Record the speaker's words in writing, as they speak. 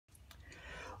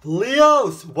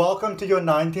Leos, welcome to your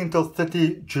 19th till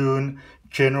 30 June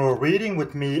general reading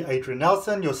with me, Adrian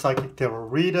Nelson, your psychic tarot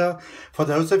reader. For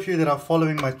those of you that are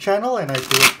following my channel, and I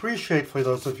do appreciate for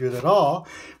those of you that are,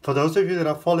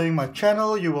 following my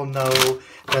channel, you will know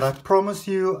that I promised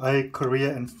you a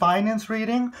career and finance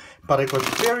reading, but I got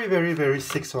very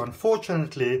sick, so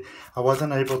unfortunately I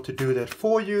wasn't able to do that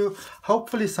for you.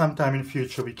 Hopefully sometime in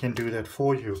future we can do that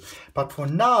for you. But for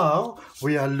now,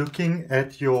 we are looking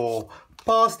at your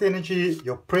past energy,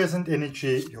 your present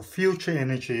energy, your future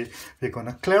energy. We're going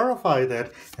to clarify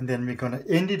that, and then we're going to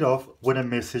end it off with a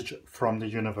message from the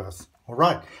universe. All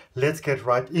right, let's get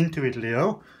right into it,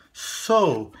 Leo.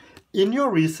 So, in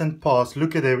your recent past,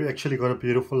 look at there, we actually got a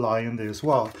beautiful lion there as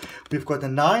well. We've got the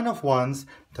Nine of Wands,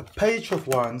 the Page of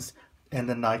Wands, and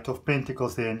the Knight of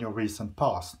Pentacles there in your recent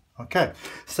past. Okay,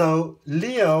 so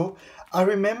Leo, I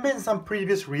remember in some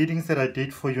previous readings that I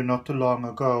did for you not too long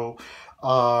ago,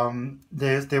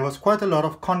 there was quite a lot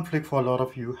of conflict for a lot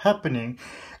of you happening,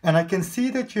 and I can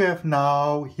see that you have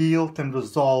now healed and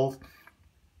resolved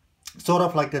sort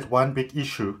of like that one big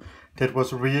issue that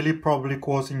was really probably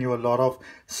causing you a lot of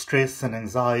stress and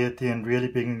anxiety and really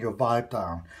bringing your vibe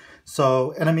down.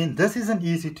 So, and I mean, this isn't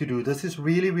easy to do. This is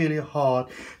really hard.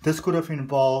 This could have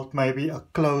involved maybe a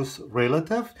close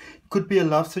relative. It could be a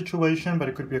love situation, but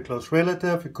it could be a close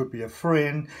relative. It could be a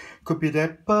friend. It could be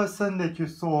that person that you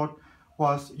thought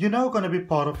was, you know, going to be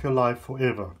part of your life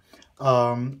forever.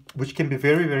 Which can be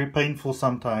very painful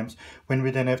sometimes when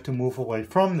we then have to move away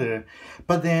from there.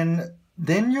 But then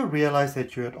you realize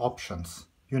that you had options.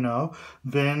 You know,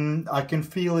 then I can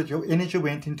feel that your energy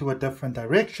went into a different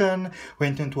direction,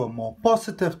 went into a more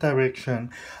positive direction,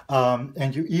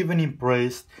 and you even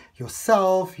embraced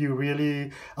yourself. You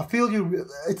really, I feel you,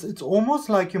 it's almost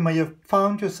like you may have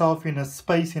found yourself in a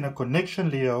space, in a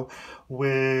connection, Leo,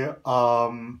 where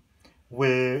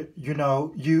you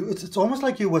know, it's almost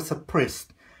like you were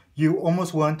suppressed. You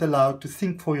almost weren't allowed to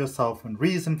think for yourself and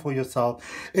reason for yourself.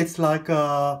 It's like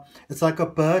a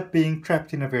bird being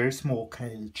trapped in a very small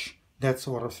cage, that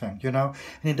sort of thing, you know.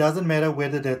 And it doesn't matter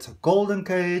whether that's a golden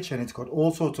cage and it's got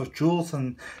all sorts of jewels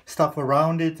and stuff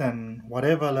around it and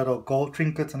whatever, little gold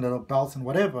trinkets and little bells and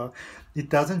whatever. It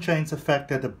doesn't change the fact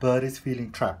that the bird is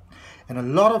feeling trapped. And a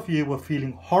lot of you were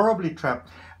feeling horribly trapped,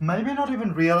 maybe not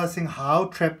even realizing how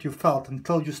trapped you felt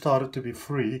until you started to be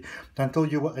free, until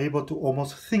you were able to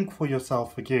almost think for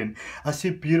yourself again. I see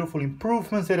beautiful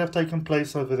improvements that have taken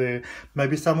place over there.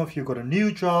 Maybe some of you got a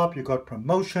new job, you got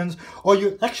promotions, or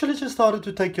you actually just started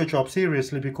to take your job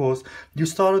seriously because you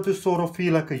started to sort of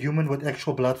feel like a human with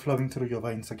actual blood flowing through your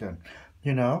veins again.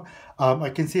 You know, I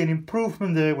can see an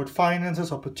improvement there with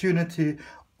finances, opportunity,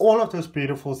 all of those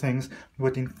beautiful things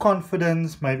within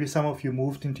confidence. Maybe some of you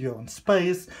moved into your own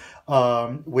space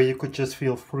where you could just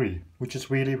feel free, which is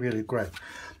really great.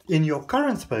 In your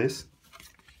current space,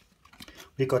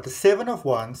 we got the Seven of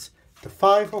Wands, the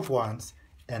Five of Wands,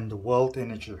 and the World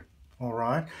energy. All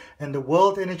right, and the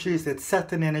World energy is that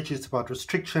Saturn energy. It's about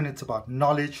restriction, it's about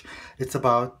knowledge, it's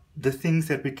about the things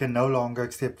that we can no longer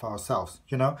accept for ourselves.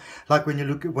 You know, like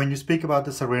when you speak about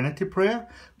the serenity prayer,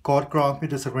 God grant me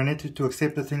the serenity to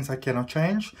accept the things I cannot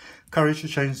change, courage to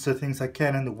change the things I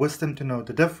can, and the wisdom to know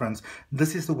the difference.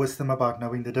 This is the wisdom about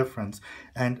knowing the difference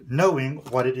and knowing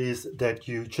what it is that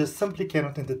you just simply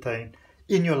cannot entertain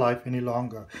in your life any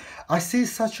longer. I see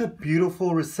such a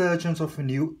beautiful resurgence of a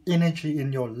new energy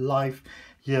in your life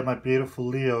here, my beautiful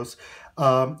Leos.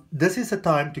 This is a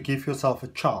time to give yourself a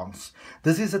chance.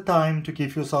 This is a time to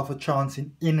give yourself a chance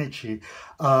in energy.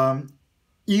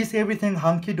 Is everything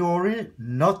hunky-dory?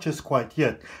 Not just quite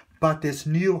yet. But there's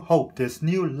new hope, there's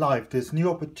new life, there's new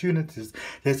opportunities,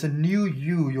 there's a new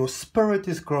you. Your spirit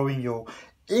is growing, your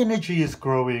energy is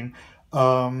growing.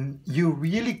 You're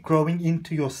really growing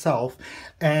into yourself,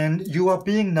 and you are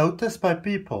being noticed by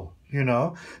people, you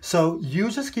know. So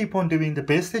you just keep on doing the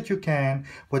best that you can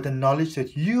with the knowledge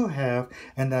that you have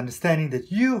and the understanding that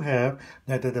you have,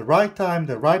 that at the right time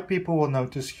the right people will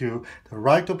notice you, the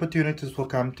right opportunities will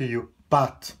come to you.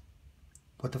 But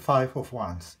with the Five of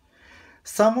Wands,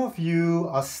 some of you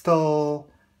are still,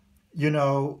 you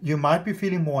know, you might be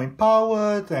feeling more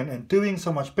empowered and doing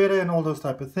so much better and all those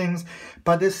type of things,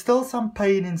 but there's still some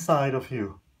pain inside of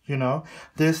you, you know.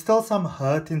 There's still some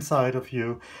hurt inside of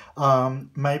you.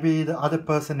 Maybe the other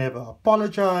person never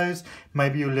apologized,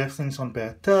 maybe you left things on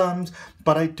bad terms,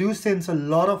 but I do sense a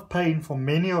lot of pain for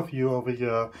many of you over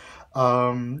here.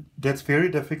 That's very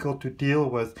difficult to deal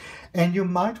with, and you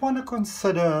might want to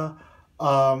consider,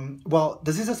 well,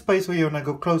 this is a space where you want to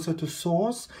go closer to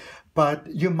source, but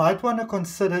you might want to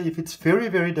consider, if it's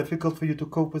very difficult for you to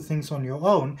cope with things on your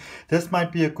own, this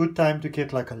might be a good time to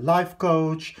get like a life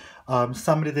coach,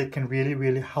 somebody that can really,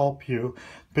 really help you.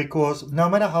 Because no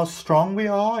matter how strong we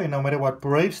are and no matter what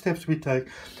brave steps we take,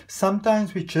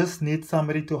 sometimes we just need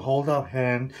somebody to hold our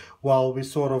hand while we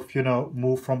sort of, you know,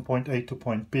 move from point A to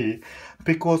point B.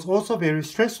 Because also very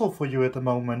stressful for you at the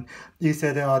moment is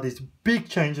that there are these big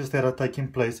changes that are taking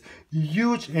place,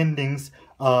 huge endings.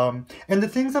 And the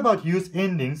things about huge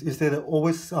endings is that they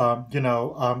always,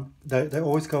 they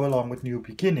always go along with new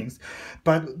beginnings.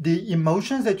 But the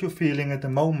emotions that you're feeling at the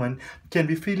moment can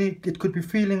be feeling,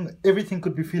 everything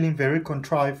could be feeling very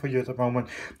contrived for you at the moment.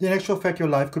 In actual fact, your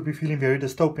life could be feeling very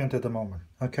dystopian at the moment,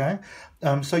 okay?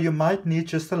 So you might need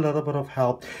just a little bit of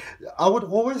help. I would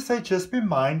always say just be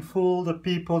mindful the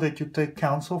people that you take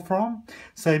counsel from.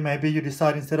 Say maybe you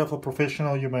decide instead of a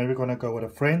professional, you're maybe going to go with a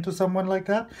friend or someone like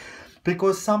that.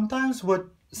 Because sometimes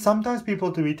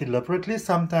people do it deliberately,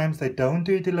 sometimes they don't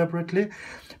do it deliberately,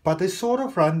 but they sort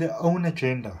of run their own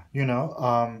agenda, you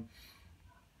know,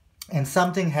 and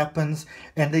something happens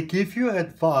and they give you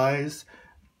advice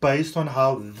based on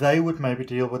how they would maybe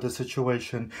deal with the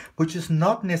situation, which is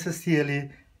not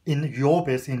necessarily in your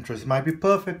best interest. It might be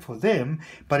perfect for them,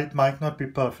 but it might not be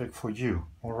perfect for you,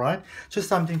 all right? Just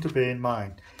something to bear in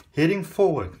mind. Heading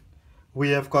forward, we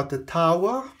have got the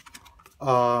Tower,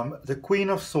 the Queen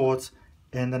of Swords,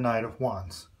 and the Knight of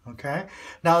Wands. Okay,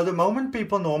 now the moment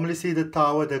people normally see the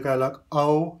Tower, they go like,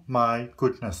 oh my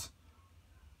goodness,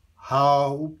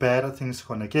 how bad are things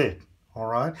gonna get? All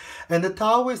right, and the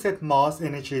Tower is that mass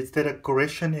energy, it's that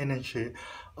aggression energy,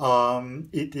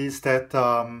 it is that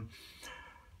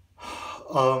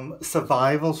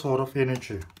survival sort of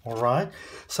energy. All right,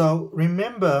 so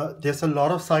remember, there's a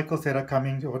lot of cycles that are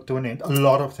coming to an end. A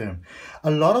lot of them,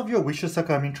 a lot of your wishes are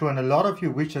coming true, and a lot of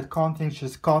you wish that can't things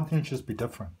just be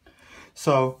different.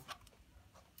 So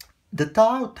the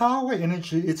tower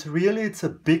energy, it's a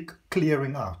big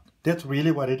clearing out. That's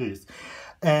really what it is.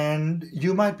 And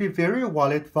you might be very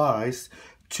well advised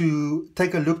to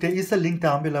take a look. There is a link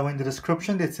down below in the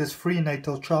description that says free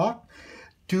natal chart.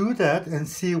 Do that and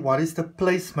see what is the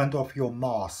placement of your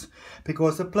Mars,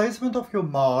 because the placement of your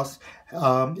Mars,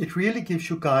 it really gives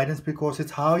you guidance, because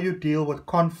it's how you deal with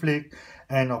conflict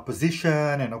and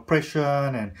opposition and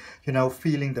oppression and, you know,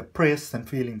 feeling depressed and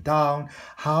feeling down.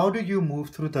 How do you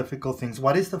move through difficult things?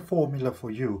 What is the formula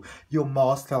for you? Your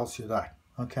Mars tells you that.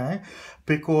 Okay,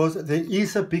 because there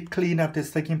is a big cleanup that's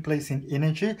taking place in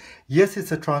energy. Yes,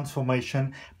 it's a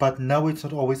transformation, but no, it's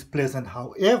not always pleasant.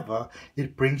 However,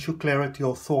 it brings you clarity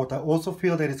of thought. I also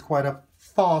feel that it's quite a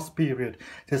fast period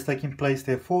that's taking place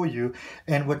there for you.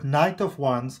 And with Knight of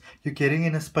Wands, you're getting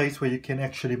in a space where you can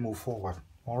actually move forward.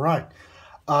 All right.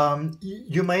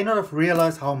 You may not have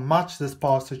realized how much this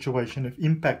past situation have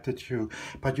impacted you,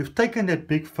 but you've taken that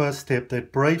big first step,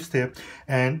 that brave step,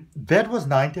 and that was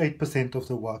 98% of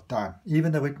the work done,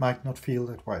 even though it might not feel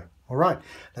that way. All right,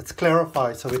 let's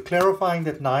clarify. So we're clarifying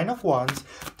that Nine of Wands,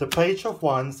 the Page of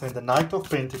Wands, and the Knight of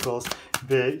Pentacles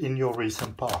were in your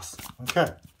recent past.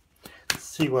 Okay, let's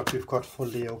see what we've got for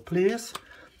Leo, please.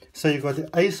 So you've got the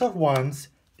Ace of Wands,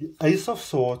 the Ace of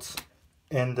Swords,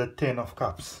 and the Ten of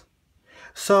Cups.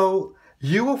 So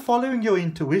you were following your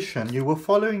intuition, you were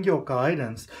following your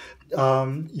guidance,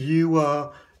 you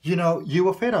were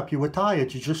fed up, you were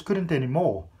tired, you just couldn't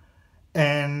anymore.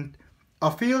 And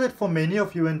I feel that for many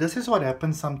of you, and this is what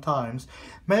happens sometimes,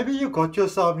 maybe you got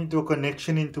yourself into a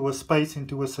connection, into a space,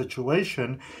 into a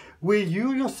situation where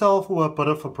you yourself were a bit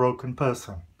of a broken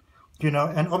person. You know,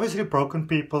 and obviously broken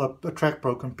people attract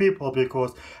broken people,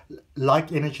 because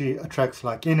like energy attracts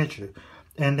like energy.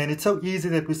 And then it's so easy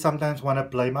that we sometimes want to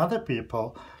blame other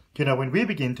people, you know, when we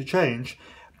begin to change.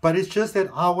 But it's just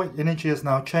that our energy has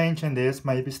now changed and theirs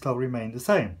maybe still remain the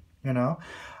same, you know.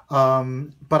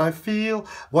 But I feel,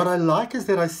 what I like is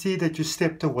that I see that you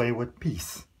stepped away with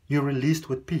peace. You released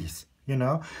with peace, you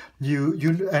know.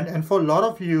 And for a lot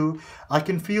of you, I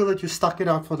can feel that you stuck it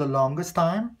out for the longest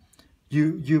time.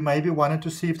 You maybe wanted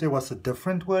to see if there was a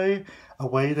different way, a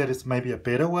way that is maybe a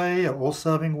better way, an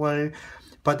all-serving way.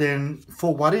 But then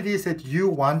for what it is that you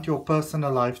want your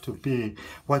personal life to be,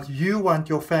 what you want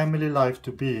your family life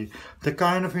to be, the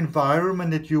kind of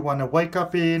environment that you want to wake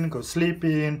up in, go sleep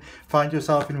in, find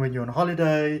yourself in when you're on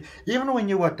holiday, even when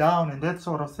you are down and that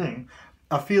sort of thing,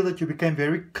 I feel that you became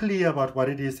very clear about what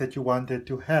it is that you wanted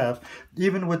to have,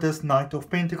 even with this Knight of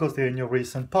Pentacles there in your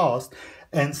recent past.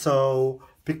 And so,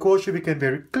 because you became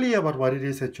very clear about what it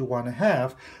is that you want to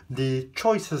have, the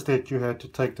choices that you had to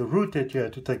take, the route that you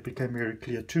had to take, became very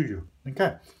clear to you.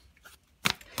 Okay.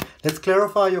 Let's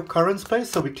clarify your current space.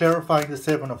 So we're clarifying the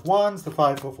Seven of Wands, the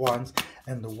Five of Wands,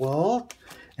 and the World.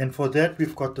 And for that,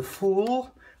 we've got the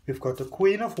Fool, we've got the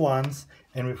Queen of Wands,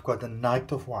 and we've got the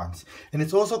Knight of Wands. And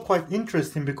it's also quite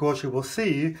interesting because you will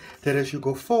see that as you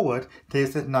go forward,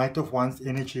 there's that Knight of Wands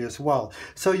energy as well.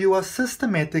 So you are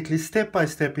systematically, step by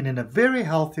step, in a very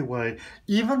healthy way,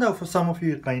 even though for some of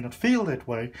you it may not feel that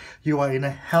way, you are in a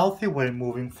healthy way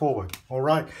moving forward. All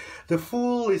right. The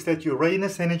Fool is that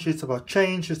Uranus energy. It's about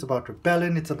change, it's about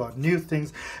rebellion, it's about new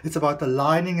things, it's about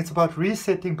aligning, it's about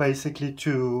resetting basically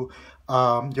to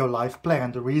your life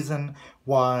plan, the reason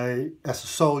why as a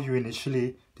soul you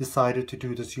initially decided to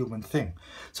do this human thing.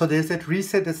 So there's that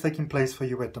reset that's taking place for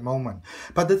you at the moment.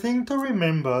 But the thing to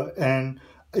remember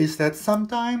is that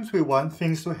sometimes we want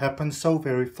things to happen so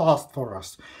very fast for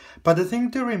us. But the thing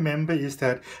to remember is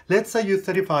that, let's say you're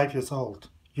 35 years old,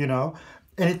 you know,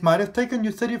 and it might have taken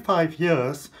you 35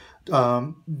 years,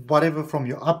 whatever, from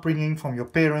your upbringing, from your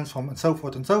parents, and so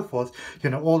forth, you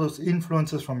know, all those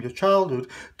influences from your childhood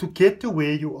to get to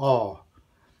where you are.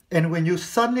 And when you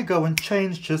suddenly go and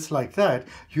change just like that,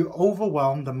 you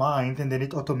overwhelm the mind, and then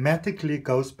it automatically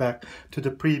goes back to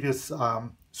the previous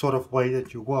sort of way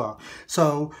that you were.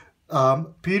 So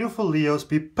beautiful Leos,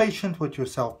 be patient with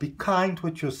yourself, be kind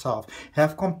with yourself,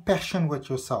 have compassion with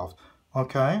yourself,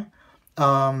 okay?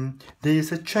 There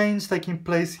is a change taking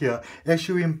place here. As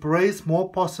you embrace more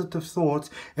positive thoughts,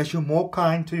 as you're more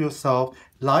kind to yourself,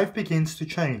 life begins to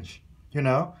change, you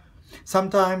know.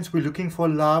 Sometimes we're looking for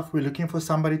love, we're looking for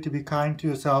somebody to be kind to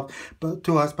yourself,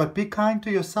 but be kind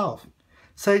to yourself.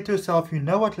 Say to yourself, you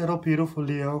know what, little beautiful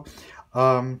Leo,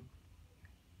 I've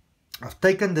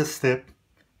taken this step,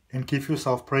 and give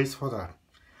yourself praise for that.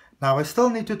 Now I still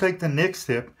need to take the next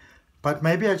step, but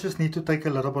maybe I just need to take a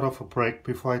little bit of a break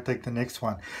before I take the next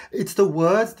one. It's the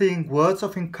words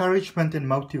of encouragement and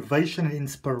motivation and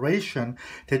inspiration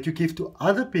that you give to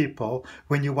other people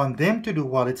when you want them to do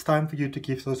well. It's time for you to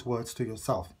give those words to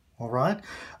yourself. All right,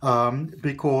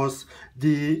 because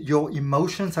your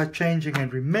emotions are changing,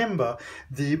 and remember,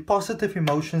 the positive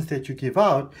emotions that you give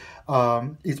out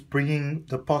is bringing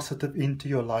the positive into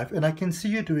your life, and I can see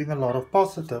you doing a lot of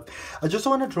positive. I just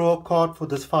want to draw a card for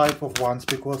this Five of Wands,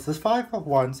 because this Five of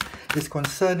Wands is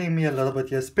concerning me a little bit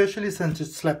here, especially since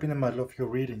it's slap in the middle of your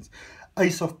readings.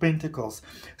 Ace of Pentacles.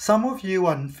 Some of you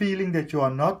are feeling that you are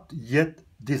not yet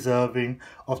deserving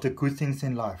of the good things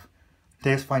in life.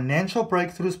 There's financial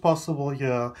breakthroughs possible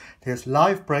here. There's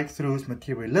life breakthroughs,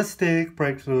 materialistic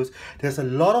breakthroughs. There's a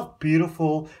lot of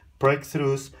beautiful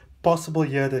breakthroughs possible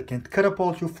here that can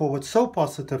catapult you forward so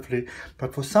positively.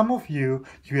 But for some of you,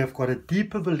 you have got a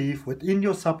deeper belief within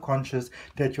your subconscious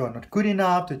that you are not good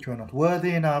enough, that you are not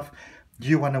worthy enough.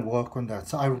 You want to work on that.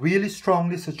 So I really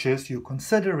strongly suggest you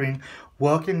considering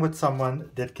working with someone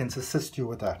that can assist you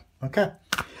with that. Okay,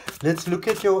 let's look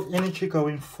at your energy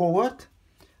going forward.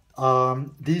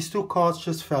 These two cards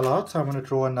just fell out, so I'm going to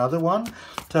draw another one.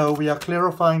 So we are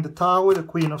clarifying the Tower, the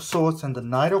Queen of Swords, and the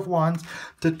Knight of Wands.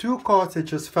 The two cards that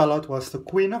just fell out was the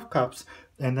Queen of Cups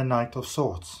and the Knight of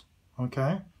Swords.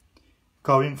 Okay,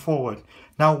 going forward.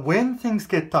 Now, when things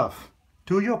get tough,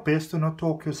 do your best to not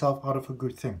talk yourself out of a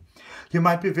good thing. You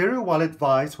might be very well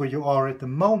advised where you are at the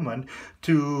moment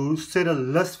to set a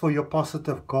list for your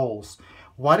positive goals.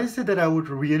 What is it that I would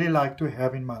really like to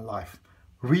have in my life?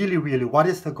 Really, what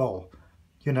is the goal?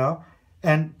 You know,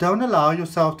 and don't allow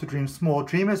yourself to dream small.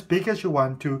 Dream as big as you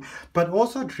want to, but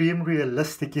also dream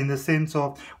realistic in the sense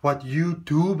of what you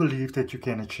do believe that you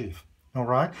can achieve. All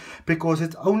right, because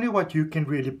it's only what you can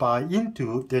really buy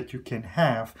into that you can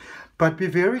have. But be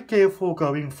very careful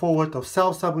going forward of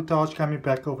self-sabotage coming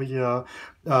back over here.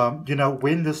 You know,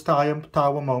 when this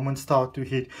tower moments start to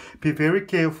hit, be very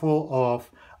careful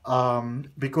of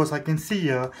because I can see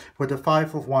here with the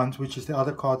Five of Wands, which is the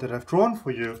other card that I've drawn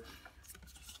for you,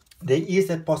 there is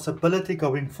that possibility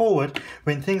going forward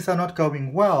when things are not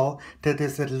going well, that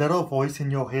there's that little voice in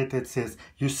your head that says,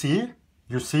 you see,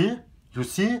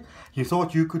 you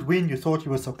thought you could win, you thought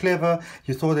you were so clever,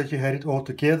 you thought that you had it all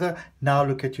together, now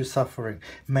look at you suffering.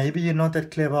 Maybe you're not that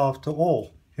clever after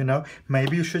all. You know,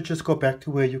 maybe you should just go back to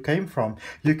where you came from.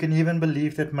 You can even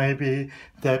believe that maybe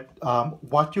that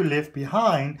what you left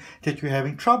behind, that you're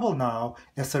having trouble now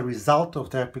as a result of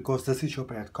that, because this is your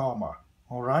bad karma.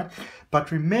 All right.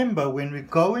 But remember, when we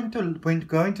go into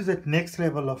that next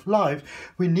level of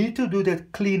life, we need to do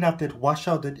that cleanup, that wash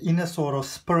out, that inner sort of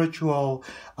spiritual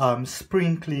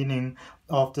spring cleaning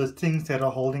of the things that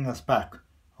are holding us back.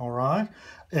 All right.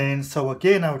 And so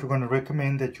again, I would want to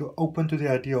recommend that you're open to the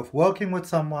idea of working with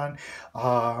someone.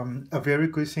 A very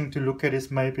good thing to look at is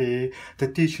maybe the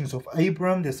teachings of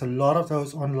Abraham. There's a lot of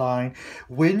those online.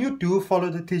 When you do follow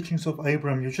the teachings of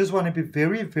Abraham, you just want to be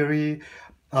very, very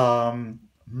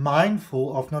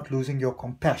mindful of not losing your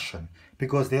compassion,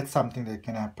 because that's something that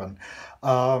can happen.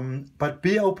 But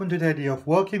be open to the idea of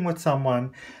working with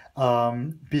someone.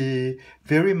 Be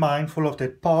very mindful of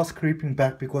that past creeping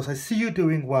back, because I see you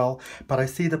doing well, but I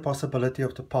see the possibility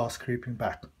of the past creeping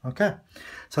back. Okay,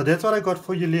 so that's what I got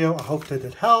for you, Leo. I hope that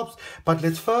it helps, but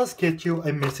let's first get you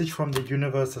a message from the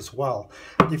universe as well.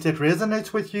 If that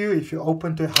resonates with you, if you're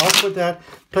open to help with that,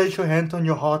 place your hand on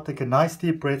your heart, take a nice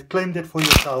deep breath, claim that for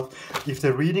yourself. If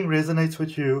the reading resonates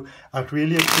with you, I'd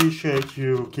really appreciate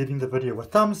you giving the video a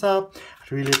thumbs up.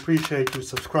 I'd really appreciate you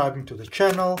subscribing to the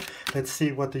channel. Let's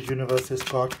see what the universe has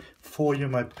got for you,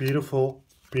 my beautiful,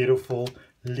 beautiful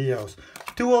Leos.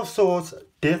 Two of Swords,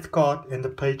 Death card, and the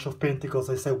Page of Pentacles.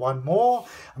 I say one more.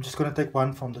 I'm just going to take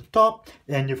one from the top,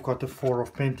 and you've got the Four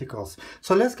of Pentacles.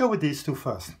 So let's go with these two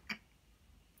first.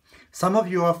 Some of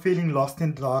you are feeling lost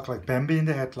in the dark, like Bambi in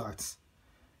the headlights.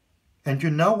 And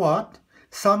you know what?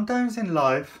 Sometimes in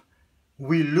life,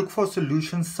 we look for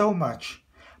solutions so much,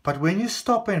 but when you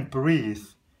stop and breathe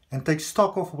and take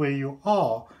stock of where you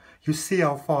are, you see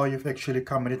how far you've actually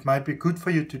come. And it might be good for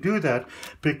you to do that,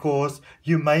 because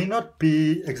you may not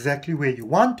be exactly where you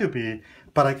want to be,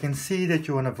 but I can see that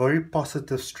you're on a very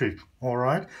positive streak, all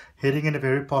right? Heading in a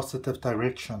very positive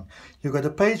direction. You've got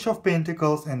the Page of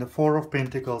Pentacles and the Four of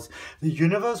Pentacles. The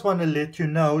universe want to let you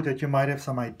know that you might have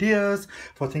some ideas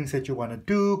for things that you want to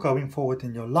do going forward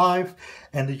in your life.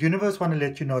 And the universe want to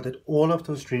let you know that all of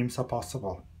those dreams are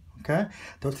possible. Okay,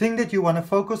 the thing that you want to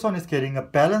focus on is getting a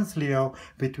balance, Leo,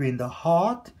 between the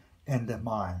heart and the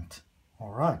mind. All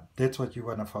right, that's what you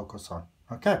want to focus on.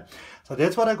 Okay, so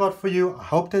that's what I got for you. I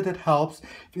hope that it helps.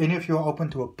 If any of you are open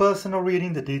to a personal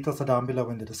reading, the details are down below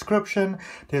in the description.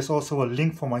 There's also a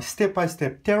link for my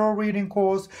step-by-step tarot reading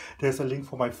course. There's a link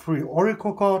for my free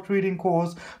oracle card reading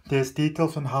course. There's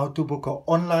details on how to book an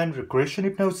online regression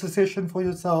hypnosis session for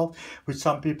yourself, which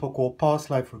some people call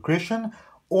past life regression.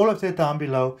 All of that down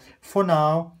below. For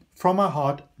now, from my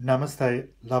heart, namaste,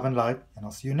 love and light, and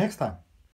I'll see you next time.